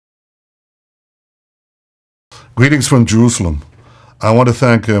Greetings from Jerusalem. I want to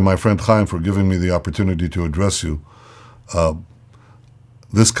thank my friend Chaim for giving me the opportunity to address you.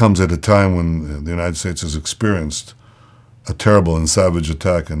 This comes at a time when the United States has experienced a terrible and savage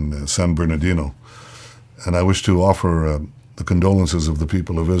attack in San Bernardino. And I wish to offer the condolences of the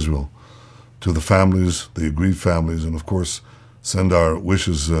people of Israel to the families, the aggrieved families, and of course send our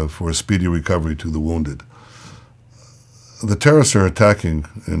wishes for a speedy recovery to the wounded. The terrorists are attacking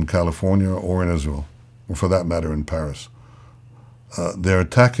in California or in Israel, or for that matter in Paris. They're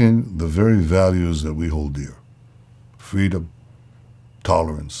attacking the very values that we hold dear: freedom,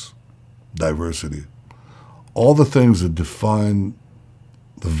 tolerance, diversity, all the things that define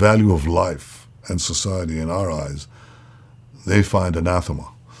the value of life and society in our eyes. They find anathema,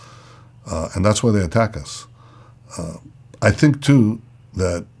 and that's why they attack us. I think too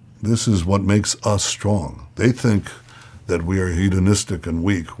that this is what makes us strong. They think that we are hedonistic and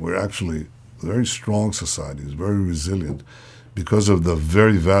weak. We're actually very strong societies, very resilient, because of the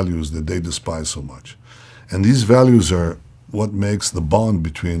very values that they despise so much. And these values are what makes the bond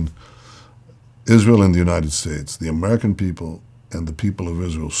between Israel and the United States, the American people and the people of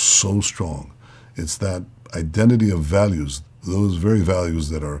Israel, so strong. It's that identity of values, those very values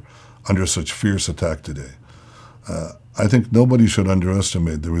that are under such fierce attack today. I think nobody should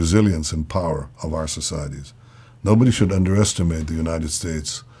underestimate the resilience and power of our societies. Nobody should underestimate the United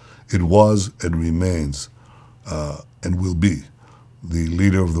States. It was and remains and will be the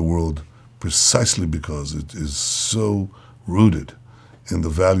leader of the world precisely because it is so rooted in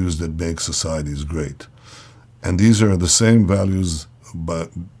the values that make societies great. And these are the same values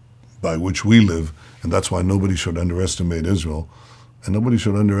by which we live, and that's why nobody should underestimate Israel, and nobody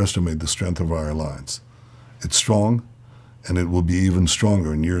should underestimate the strength of our alliance. It's strong, and it will be even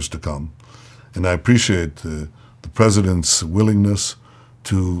stronger in years to come. And I appreciate the President's willingness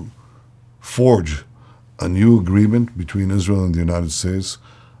to forge a new agreement between Israel and the United States,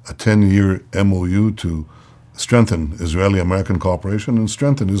 a 10-year MOU to strengthen Israeli-American cooperation and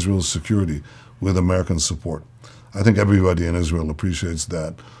strengthen Israel's security with American support. I think everybody in Israel appreciates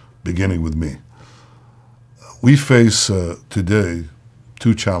that, beginning with me. We face today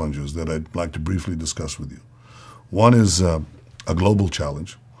two challenges that I'd like to briefly discuss with you. One is a global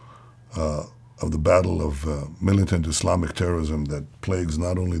challenge of the battle of militant Islamic terrorism that plagues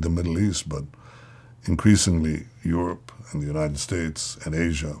not only the Middle East, but increasingly Europe and the United States and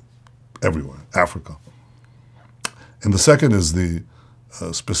Asia, everywhere, Africa. And the second is the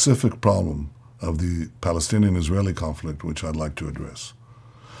specific problem of the Palestinian-Israeli conflict, which I'd like to address.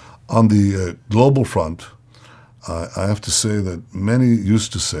 On the global front, I have to say that many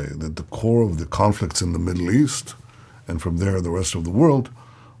used to say that the core of the conflicts in the Middle East, and from there the rest of the world,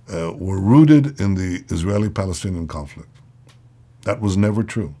 were rooted in the Israeli-Palestinian conflict. That was never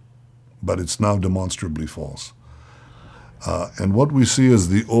true, but it's now demonstrably false. And what we see is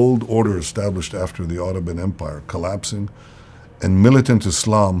the old order established after the Ottoman Empire collapsing, and militant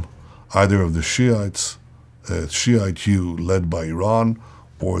Islam, either of the Shiites, Shiite U led by Iran,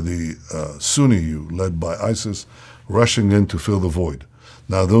 or the Sunni U led by ISIS, rushing in to fill the void.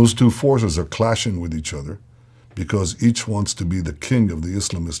 Now those two forces are clashing with each other because each wants to be the king of the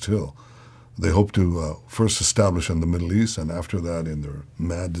Islamist hill. They hope to first establish in the Middle East, and after that in their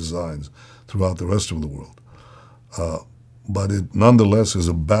mad designs throughout the rest of the world. But it nonetheless is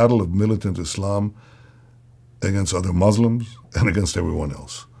a battle of militant Islam against other Muslims and against everyone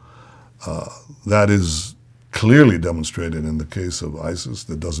else. That is clearly demonstrated in the case of ISIS,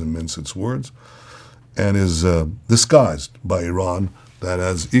 that doesn't mince its words, and is disguised by Iran, that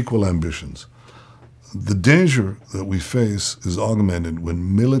has equal ambitions. The danger that we face is augmented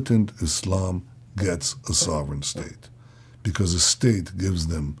when militant Islam gets a sovereign state, because a state gives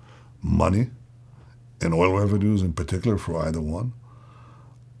them money and oil revenues in particular for either one,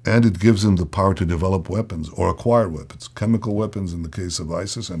 and it gives them the power to develop weapons or acquire weapons, chemical weapons in the case of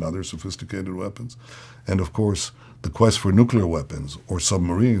ISIS and other sophisticated weapons, and of course the quest for nuclear weapons or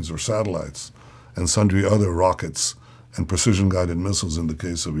submarines or satellites and sundry other rockets and precision-guided missiles in the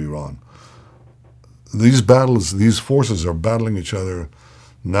case of Iran. These battles, these forces are battling each other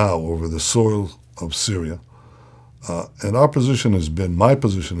now over the soil of Syria, and our position has been, my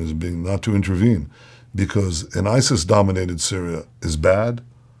position has been not to intervene, because an ISIS-dominated Syria is bad,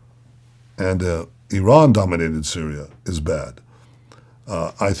 and Iran-dominated Syria is bad.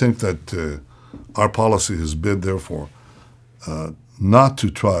 I think that our policy has been, therefore, not to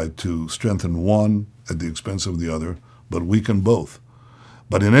try to strengthen one at the expense of the other, but weaken both.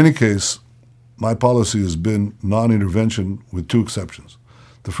 But in any case, my policy has been non-intervention with two exceptions.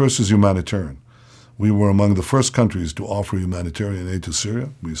 The first is humanitarian. We were among the first countries to offer humanitarian aid to Syria.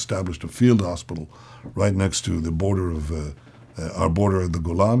 We established a field hospital right next to the border of our border of the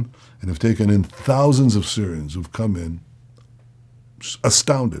Golan, and have taken in thousands of Syrians who've come in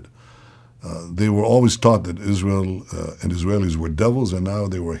astounded. They were always taught that Israel and Israelis were devils, and now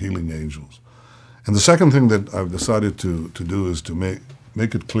they were healing angels. And the second thing that I've decided to do is to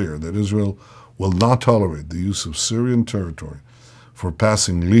make it clear that Israel will not tolerate the use of Syrian territory for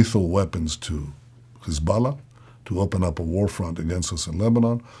passing lethal weapons to Hezbollah, to open up a war front against us in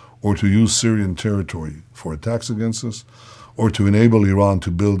Lebanon, or to use Syrian territory for attacks against us, or to enable Iran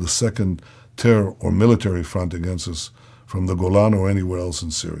to build a second terror or military front against us from the Golan or anywhere else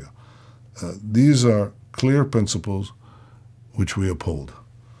in Syria. These are clear principles which we uphold.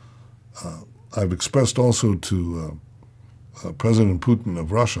 I've expressed also to President Putin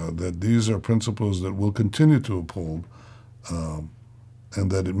of Russia that these are principles that we'll continue to uphold, and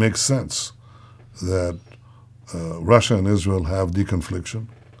that it makes sense that Russia and Israel have deconfliction.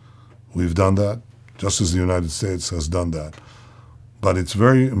 We've done that, just as the United States has done that. But it's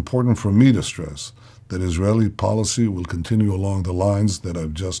very important for me to stress that Israeli policy will continue along the lines that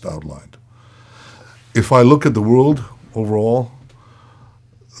I've just outlined. If I look at the world overall,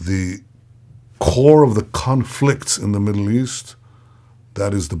 the core of the conflicts in the Middle East,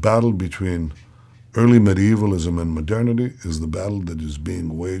 that is the battle between early medievalism and modernity, is the battle that is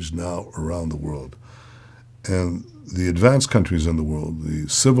being waged now around the world. And the advanced countries in the world, the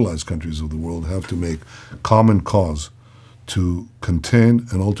civilized countries of the world, have to make common cause to contain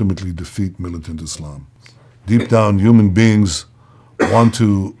and ultimately defeat militant Islam. Deep down, human beings want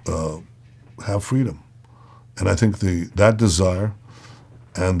to have freedom. And I think that desire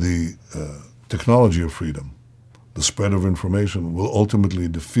and the technology of freedom, the spread of information, will ultimately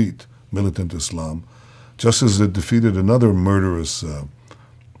defeat militant Islam, just as it defeated another murderous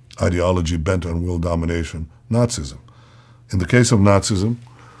ideology bent on world domination, Nazism. In the case of Nazism,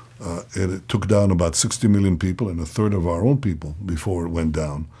 it took down about 60 million people and a third of our own people before it went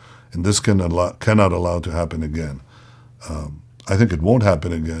down. And this cannot allow to happen again. I think it won't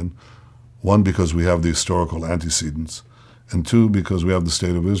happen again, one, because we have the historical antecedents, and two, because we have the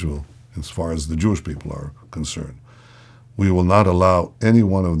state of Israel, as far as the Jewish people are concerned. We will not allow any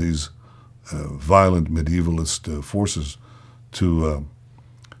one of these violent medievalist forces to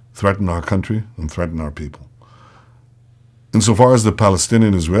threaten our country and threaten our people. Insofar as the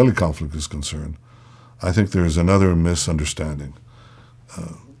Palestinian-Israeli conflict is concerned, I think there is another misunderstanding.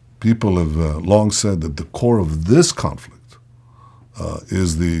 People have long said that the core of this conflict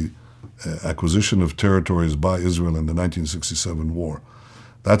is the acquisition of territories by Israel in the 1967 war.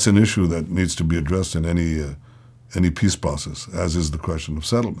 That's an issue that needs to be addressed in any peace process, as is the question of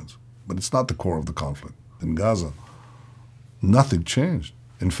settlements. But it's not the core of the conflict. In Gaza, nothing changed.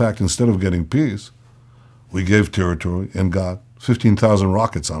 In fact, instead of getting peace, we gave territory and got 15,000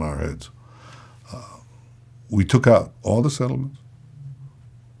 rockets on our heads. We took out all the settlements.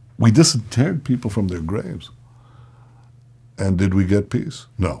 We disinterred people from their graves. And did we get peace?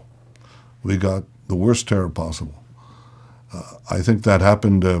 No. We got the worst terror possible. I think that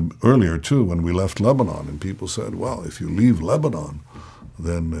happened earlier, too, when we left Lebanon, and people said, well, if you leave Lebanon,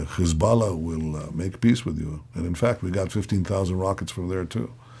 then Hezbollah will make peace with you. And in fact, we got 15,000 rockets from there,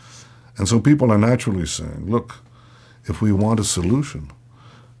 too. And so people are naturally saying, look, if we want a solution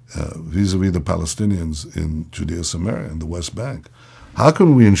vis-a-vis the Palestinians in Judea, Samaria, and the West Bank, how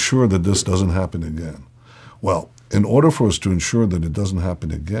can we ensure that this doesn't happen again? Well, in order for us to ensure that it doesn't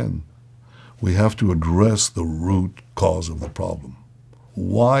happen again, we have to address the root cause of the problem.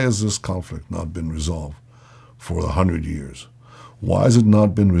 Why has this conflict not been resolved for 100 years? Why has it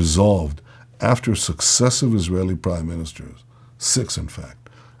not been resolved after successive Israeli prime ministers, 6 in fact,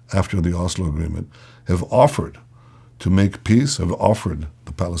 after the Oslo Agreement, have offered to make peace, have offered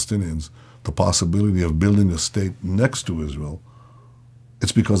the Palestinians the possibility of building a state next to Israel?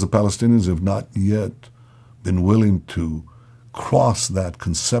 It's because the Palestinians have not yet been willing to cross that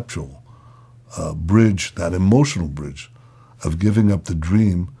conceptual bridge, that emotional bridge of giving up the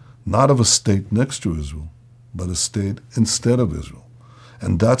dream, not of a state next to Israel, but a state instead of Israel.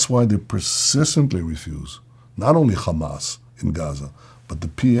 And that's why they persistently refuse, not only Hamas in Gaza, but the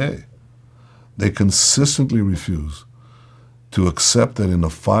PA. They consistently refuse to accept that in a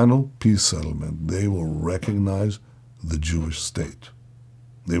final peace settlement, they will recognize the Jewish state.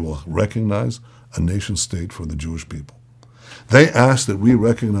 They will recognize a nation state for the Jewish people. They ask that we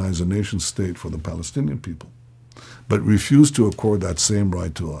recognize a nation state for the Palestinian people, but refuse to accord that same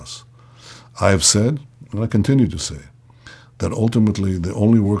right to us. I have said, and I continue to say, that ultimately the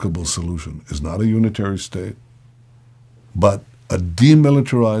only workable solution is not a unitary state, but a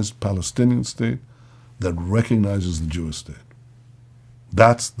demilitarized Palestinian state that recognizes the Jewish state.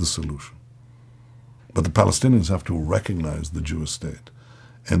 That's the solution. But the Palestinians have to recognize the Jewish state,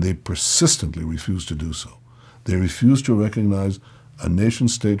 and they persistently refuse to do so. They refuse to recognize a nation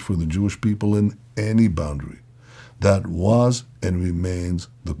state for the Jewish people in any boundary. That was and remains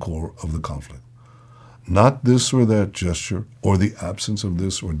the core of the conflict. Not this or that gesture, or the absence of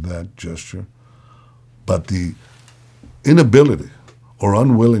this or that gesture, but the inability or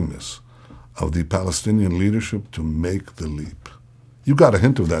unwillingness of the Palestinian leadership to make the leap. You got a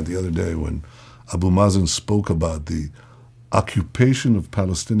hint of that the other day when Abu Mazen spoke about the occupation of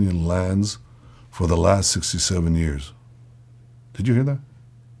Palestinian lands for the last 67 years. Did you hear that?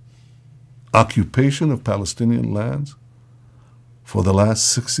 Occupation of Palestinian lands for the last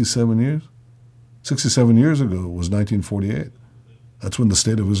 67 years? 67 years ago was 1948. That's when the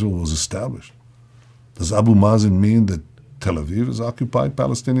State of Israel was established. Does Abu Mazen mean that Tel Aviv is occupied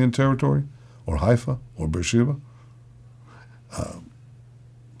Palestinian territory? Or Haifa? Or Beersheba?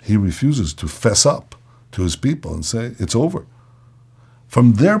 He refuses to fess up to his people and say, it's over.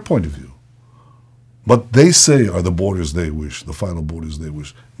 From their point of view, what they say are the borders they wish, the final borders they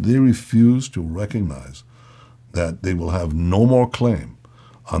wish. They refuse to recognize that they will have no more claim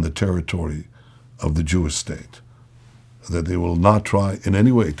on the territory of the Jewish state, that they will not try in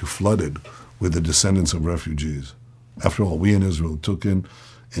any way to flood it with the descendants of refugees. After all, we in Israel took in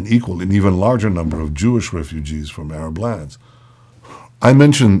an equal and even larger number of Jewish refugees from Arab lands. I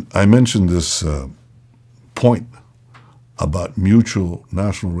mentioned this point about mutual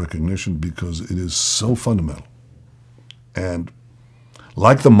national recognition because it is so fundamental. And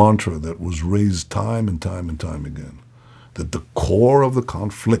like the mantra that was raised time and time and time again, that the core of the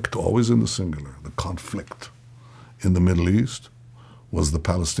conflict, always in the singular, the conflict in the Middle East was the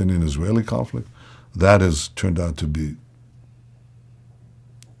Palestinian-Israeli conflict, that has turned out to be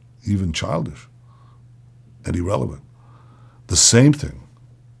even childish and irrelevant. The same thing,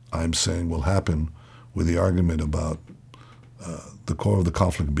 I'm saying, will happen with the argument about the core of the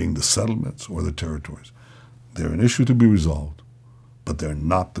conflict being the settlements or the territories. They're an issue to be resolved, but they're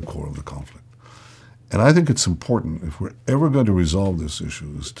not the core of the conflict. And I think it's important, if we're ever going to resolve this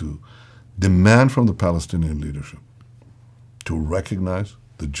issue, is to demand from the Palestinian leadership to recognize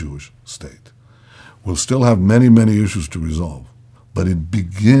the Jewish state. We'll still have many, many issues to resolve, but it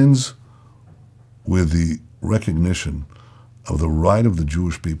begins with the recognition of the right of the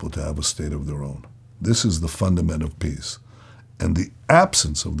Jewish people to have a state of their own. This is the fundament of peace. And the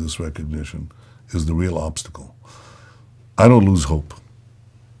absence of this recognition is the real obstacle. I don't lose hope.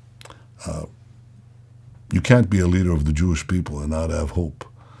 You can't be a leader of the Jewish people and not have hope,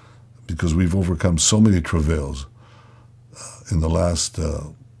 because we've overcome so many travails in the last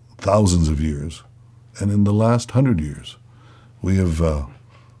thousands of years, and in the last 100 years. We have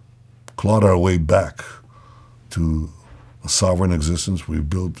clawed our way back to a sovereign existence. We've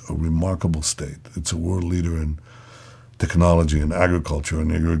built a remarkable state. It's a world leader in technology and agriculture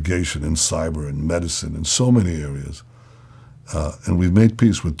and irrigation and cyber and medicine and so many areas. And we've made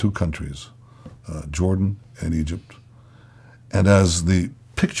peace with two countries, Jordan and Egypt. And as the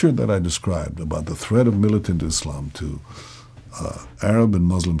picture that I described about the threat of militant Islam to Arab and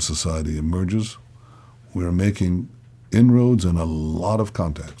Muslim society emerges, we're making inroads and a lot of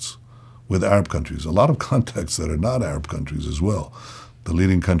contacts with Arab countries, a lot of contacts that are not Arab countries as well. The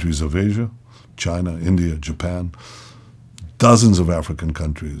leading countries of Asia, China, India, Japan, dozens of African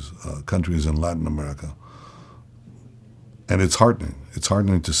countries, countries in Latin America. And it's heartening. It's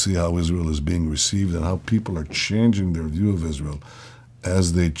heartening to see how Israel is being received and how people are changing their view of Israel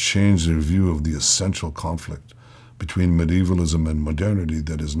as they change their view of the essential conflict between medievalism and modernity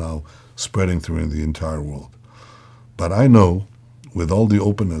that is now spreading through the entire world. But I know, with all the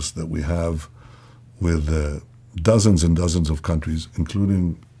openness that we have with dozens and dozens of countries,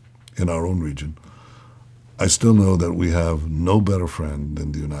 including in our own region, I still know that we have no better friend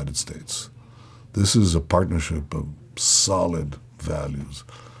than the United States. This is a partnership of solid values.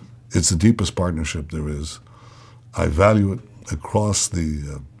 It's the deepest partnership there is. I value it across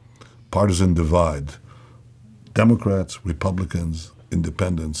the partisan divide. Democrats, Republicans,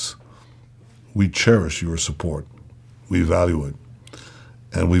 independents, we cherish your support. We value it.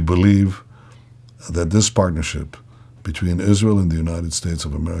 And we believe that this partnership between Israel and the United States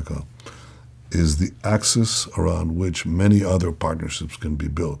of America is the axis around which many other partnerships can be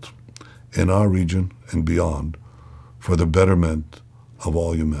built in our region and beyond for the betterment of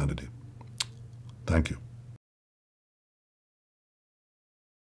all humanity. Thank you.